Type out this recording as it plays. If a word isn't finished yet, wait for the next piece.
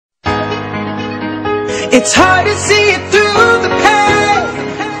It's hard to see it through the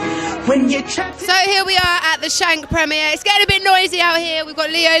pain when you're trapped. So here we are at the Shank premiere. It's getting a bit noisy out here. We've got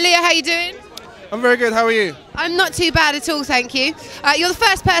Leo. Leo, how you doing? I'm very good, how are you? I'm not too bad at all, thank you. You're the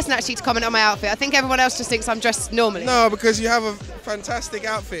first person actually to comment on my outfit. I think everyone else just thinks I'm dressed normally. No, because you have a fantastic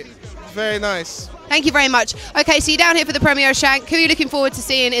outfit. It's very nice. Thank you very much. Okay, so you're down here for the premiere of Shank. Who are you looking forward to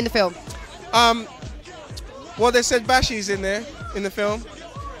seeing in the film? Well, they said Bashi's in there, in the film.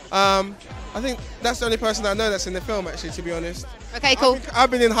 I think that's the only person I know that's in the film, actually, to be honest. Okay, cool. I've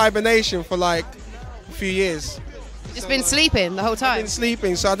been in hibernation for like a few years. Just been sleeping the whole time? I've been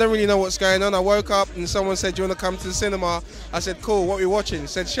sleeping, so I don't really know what's going on. I woke up and someone said, do you want to come to the cinema? I said, cool, what are we watching? He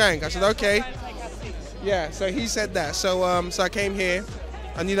said, Shank. I said, okay. Yeah, so he said that. So, so I came here.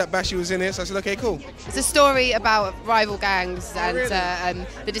 I knew that Bashi was in it, so I said, okay, cool. It's a story about rival gangs and really?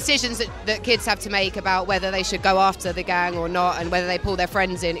 The decisions that kids have to make about whether they should go after the gang or not, and whether they pull their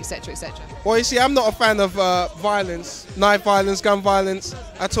friends in, etc., etc. Well, you see, I'm not a fan of violence, knife violence, gun violence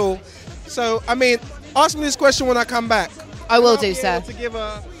at all. So, I mean, ask me this question when I come back. I will do, sir. To give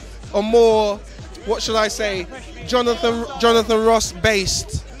a more, what should I say, Jonathan Ross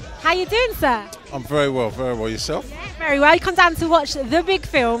based. How you doing, sir? I'm very well, very well. Yourself? Yeah, very well. You come down to watch the big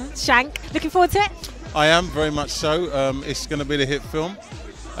film, Shank. Looking forward to it? I am, very much so. It's going to be the hit film.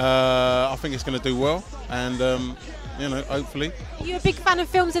 I think it's going to do well, and you know, hopefully. Are you a big fan of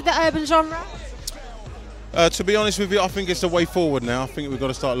films of the urban genre? To be honest with you, I think it's the way forward now. I think we've got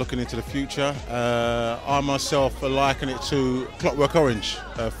to start looking into the future. I myself liken it to Clockwork Orange,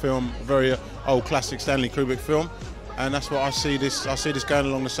 a film, a very old classic Stanley Kubrick film, and that's what I see this. I see this going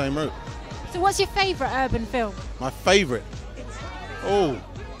along the same route. So, what's your favourite urban film? My favourite? Oh.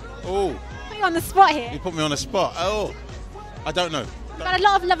 Put you on the spot here. You put me on the spot. Oh, I don't know. We've had a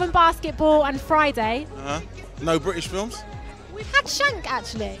lot of Love and Basketball and Friday. No British films? We've had Shank,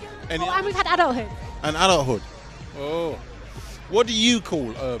 actually. Any and we've had Adulthood. And Adulthood. Oh. What do you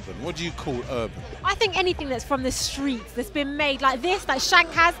call urban? What do you call urban? I think anything that's from the streets, that's been made like this, like Shank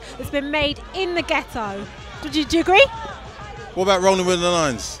has, that's been made in the ghetto. Do you agree? What about Rolling with the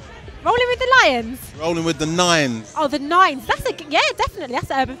Nines? Rolling with the Lions? Rolling with the Nines. Oh, the Nines. Yeah, definitely.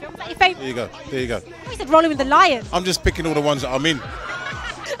 That's an urban film. Is that your favourite? There you go. There you go. You said Rolling with the Lions. I'm just picking all the ones that I'm in.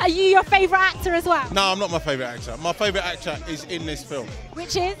 Are you your favourite actor as well? No, I'm not my favourite actor. My favourite actor is in this film.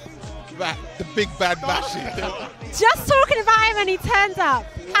 Which is? The big bad Bashi. Just talking about him and he turned up.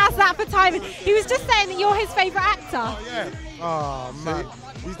 How's that for timing? He was just saying that you're his favourite actor. Oh, yeah. Oh, man.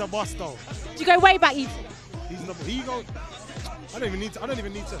 He's the boss, though. Do you go way back? He's the... I don't even need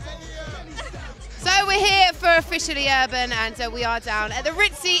to. So we're here for Officially Urban, and we are down at the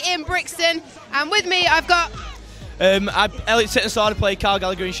Ritzy in Brixton. And with me, I've got... Elliot Sitton-Sard, I play Carl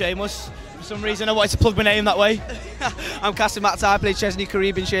Gallagher in Shameless. For some reason, I wanted to plug my name that way. I'm Cassie Matt, I play Chesney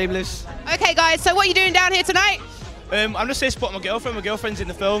Carib in Shameless. Okay, guys, so what are you doing down here tonight? I'm just here supporting my girlfriend. My girlfriend's in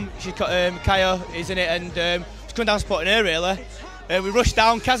the film. She's got Kaya is in it, and just coming down supporting her, really. We rushed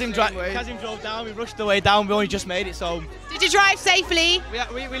down, Kazim drove down, we rushed the way down, we only just made it, so... Did you drive safely?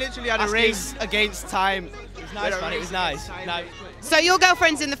 We literally had a race against time. It was nice, man, it was nice. So your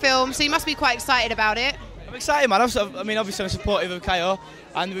girlfriend's in the film, so you must be quite excited about it. I'm excited, man. I mean, obviously I'm supportive of Kaya,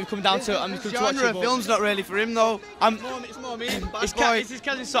 and we've come down to... The genre of film's not really for him, though. It's more me, it's his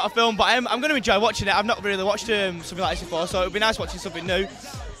cousin's sort of film, but I'm going to enjoy watching it. I've not really watched something like this before, so it would be nice watching something new.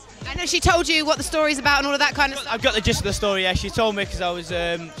 And has she told you what the story's about and all of that kind of stuff? I've got the gist of the story, yeah. She told me because I was,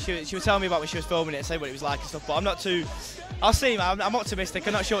 she was telling me about when she was filming it and saying what it was like and stuff, but I'm not too, I'll see, man. I'm optimistic.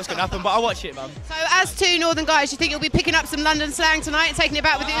 I'm not sure what's going to happen, but I'll watch it, man. So as two northern guys, do you think you'll be picking up some London slang tonight and taking it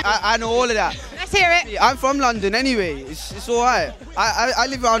back with you? I know all of that. Let's hear it. I'm from London anyway. It's all right. I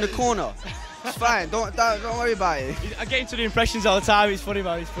live around the corner. It's fine. Don't worry about it. I get into the impressions all the time. It's funny,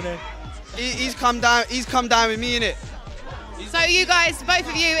 man. It's funny. He's come down with me, innit? So you guys, both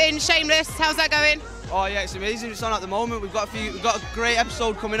of you in Shameless, how's that going? Oh yeah, it's amazing. It's on at the moment. We've got a great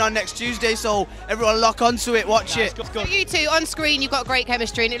episode coming on next Tuesday, so everyone lock onto it, watch it. So you two on screen, you've got great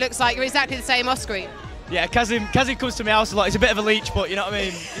chemistry, and it looks like you're exactly the same off screen. Yeah, Kazim comes to my house a lot. He's a bit of a leech, but you know what I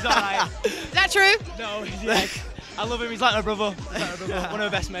mean. He's alright. Is that true? No, I love him. He's like my brother. One of my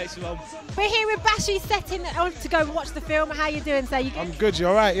best mates as well. We're here with Bashi setting on to go and watch the film. How you doing, sir? You good? I'm good. You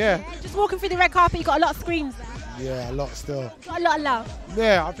all right? Yeah. Just walking through the red carpet. You got a lot of screens there. Yeah, a lot still. Got a lot of love.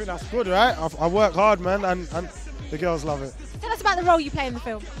 Yeah, I think that's good, right? I work hard, man, and the girls love it. Tell us about the role you play in the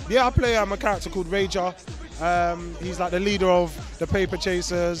film. Yeah, I play a character called Rager. He's like the leader of the paper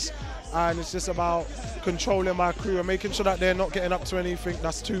chasers, and it's just about controlling my crew and making sure that they're not getting up to anything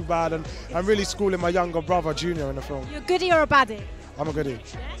that's too bad, and really schooling my younger brother, Junior, in the film. You a goodie or a baddie? I'm a goodie.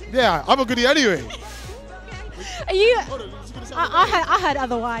 Yeah, I'm a goodie anyway. Are you? I heard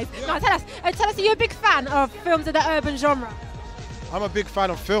otherwise. No, tell us, are you a big fan of films of the urban genre? I'm a big fan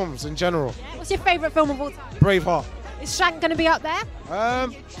of films in general. Yeah. What's your favourite film of all time? Braveheart. Is Shank going to be up there?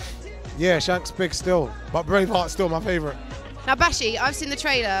 Yeah, Shank's big still, but Braveheart's still my favourite. Now, Bashi, I've seen the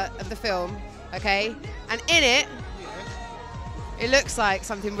trailer of the film, okay? And in it, it looks like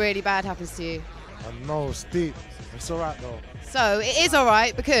something really bad happens to you. I know, it's deep. It's alright though. So, it is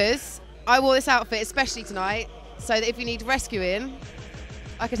alright because I wore this outfit especially tonight so that if you need rescuing,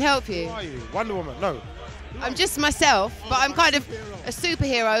 I could help you. Who are you? Wonder Woman? No. I'm just myself, but I'm kind of a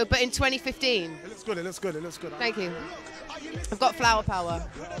superhero, but in 2015. It looks good, it looks good, it looks good. Thank you. I've got flower power.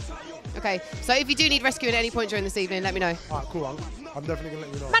 Okay, so if you do need rescue at any point during this evening, let me know. Alright, cool. I'm definitely going to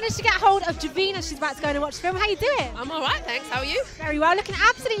let you know. Managed to get hold of Javina. She's about to go and watch the film. How you doing? I'm all right, thanks. How are you? Very well. Looking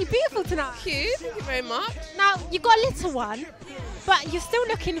absolutely beautiful tonight. Thank you. Thank you very much. Now, you've got a little one, but you're still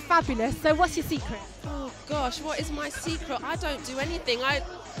looking fabulous. So what's your secret? Oh, gosh, what is my secret? I don't do anything. I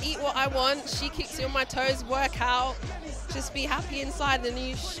eat what I want. She kicks you on my toes, work out. Just be happy inside, and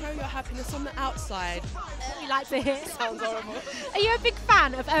you show your happiness on the outside. You like to hear? Sounds horrible. Are you a big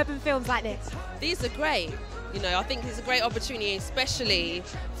fan of urban films like this? These are great. You know, I think it's a great opportunity, especially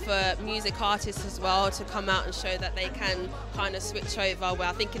for music artists as well, to come out and show that they can kind of switch over, where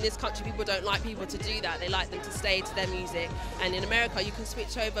I think in this country people don't like people to do that. They like them to stay to their music. And in America you can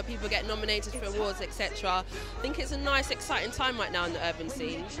switch over, people get nominated for awards, etc. I think it's a nice, exciting time right now in the urban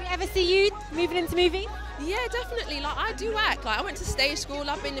scene. Do we ever see you moving into movies? Yeah, definitely. Like, I do act. Like, I went to stage school,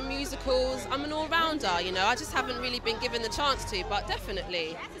 I've been in musicals. I'm an all-rounder, you know. I just haven't really been given the chance to, but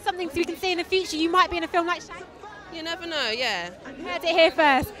definitely. Yes, it's something we can see in the future. You might be in a film like Shank. You never know, yeah. You heard it here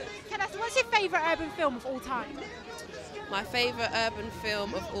first. Tell us, what's your favourite urban film of all time? My favourite urban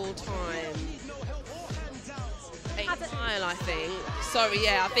film of all time? 8 Mile, I think. Sorry,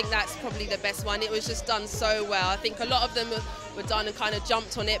 yeah, I think that's probably the best one. It was just done so well. I think a lot of them were done and kind of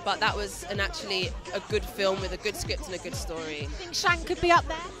jumped on it, but that was actually a good film with a good script and a good story. Do you think Shank could be up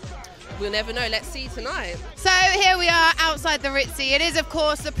there? We'll never know. Let's see tonight. So here we are outside the Ritzy. It is, of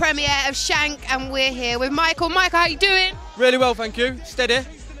course, the premiere of Shank, and we're here with Michael. Michael, how you doing? Really well, thank you. Steady.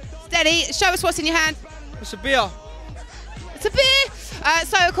 Steady. Show us what's in your hand. It's a beer. It's a beer.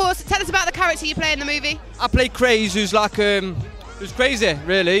 So, of course, tell us about the character you play in the movie. I play Craze, who's like, who's crazy,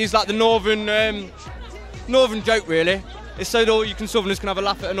 really. He's like the northern joke, really. It's so that all you can Southerners can have a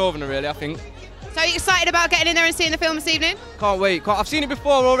laugh at a Northerner, really, I think. So are you excited about getting in there and seeing the film this evening? Can't wait. I've seen it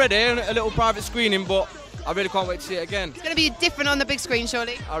before already, a little private screening, but I really can't wait to see it again. It's going to be different on the big screen,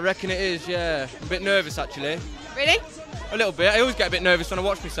 surely? I reckon it is, yeah. I'm a bit nervous, actually. Really? A little bit. I always get a bit nervous when I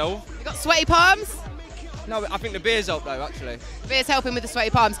watch myself. You got sweaty palms? No, I think the beer's helped, though, actually. Beer's helping with the sweaty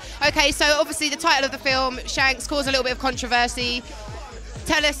palms. OK, so obviously the title of the film, Shank's, caused a little bit of controversy.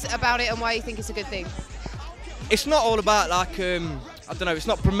 Tell us about it and why you think it's a good thing. It's not all about, like, I don't know, it's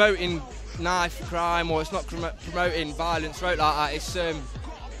not promoting knife crime, or it's not promoting violence, right, like that.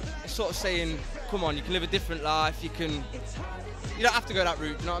 It's sort of saying, come on, you can live a different life, you don't have to go that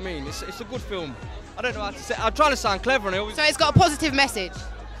route, you know what I mean? It's a good film. I don't know how to say, I'm trying to sound clever and I always... So it's got a positive message?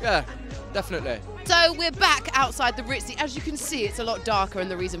 Yeah, definitely. So we're back outside the Ritzy. As you can see, it's a lot darker, and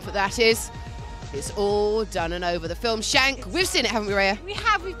the reason for that is it's all done and over. The film Shank, we've seen it, haven't we, Rhea? We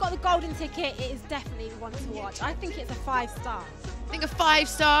have, we've got the golden ticket. It is definitely one to watch. I think it's a 5-star. I think a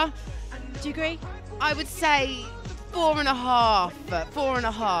 5-star. Do you agree? I would say 4.5.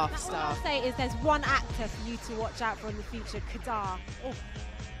 4.5 stars. What I'll say is there's one actor for you to watch out for in the future, Kadar.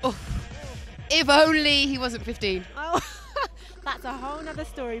 Oh. If only he wasn't 15. Oh, that's a whole nother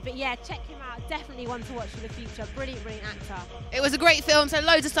story. But yeah, check him out. Definitely one to watch for the future. Brilliant, brilliant actor. It was a great film. So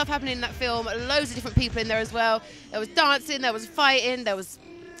loads of stuff happening in that film. Loads of different people in there as well. There was dancing, there was fighting, there was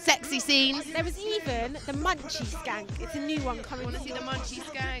sexy scenes. There was even the Munchie Skank. It's a new one coming. Want to see the Munchie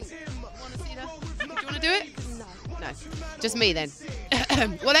Skank? Want to see that? Do you want to do it? No. No. Just me then.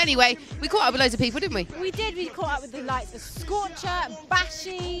 Well, anyway, we caught up with loads of people, didn't we? We did. We caught up with the likes of Scorcher,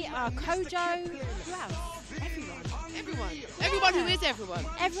 Bashi, Kojo. Who else? Everyone who is everyone.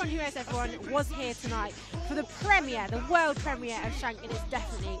 Everyone who is everyone was here tonight for the premiere, the world premiere of Shank. It is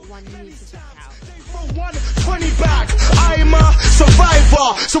definitely one you need to check out. 120 back, I'm a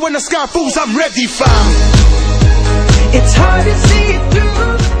survivor. So when the sky falls, I'm ready, fam. It's hard to see it through.